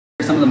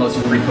some of the most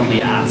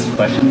frequently asked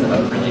questions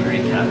about really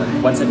great cat litter.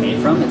 What's it made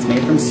from? It's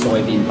made from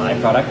soybean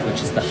byproduct,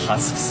 which is the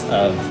husks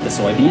of the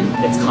soybean.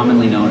 It's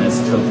commonly known as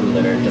tofu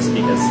litter just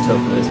because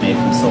tofu is made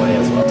from soy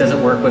as well. Does it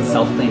work with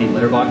self-cleaning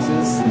litter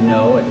boxes?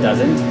 No, it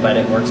doesn't, but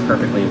it works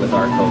perfectly with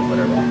our Cove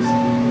litter box.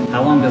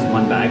 How long does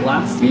one bag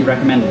last? We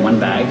recommend one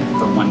bag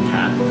for one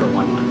cat for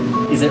 1 month.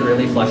 Is it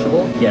really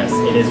flushable? Yes,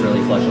 it is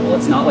really flushable.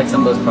 It's not like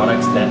some of those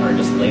products that are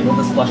just labeled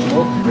as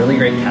flushable. Really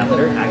great cat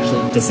litter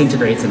actually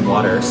disintegrates in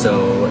water,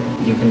 so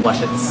you can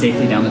flush it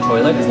safely down the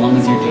toilet as long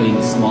as you're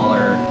doing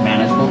smaller,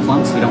 manageable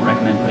clumps. We don't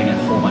recommend putting a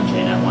whole bunch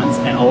in at once,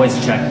 and always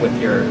check with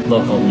your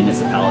local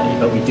municipality.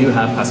 But we do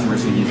have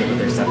customers who use it with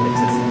their septic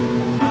system.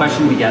 The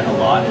question we get a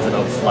lot is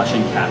about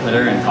flushing cat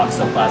litter and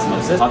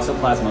toxoplasmosis.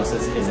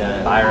 Toxoplasmosis is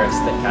a virus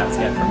that cats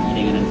get from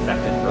eating an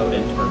infected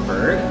rodent or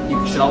bird.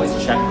 You should always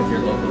check with your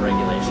local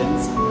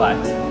regulations, but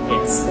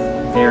it's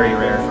very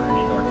rare for an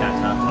indoor cat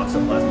to have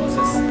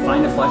toxoplasmosis.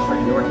 Find a flush for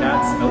indoor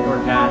cats.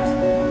 Outdoor cat,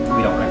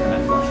 we don't recommend.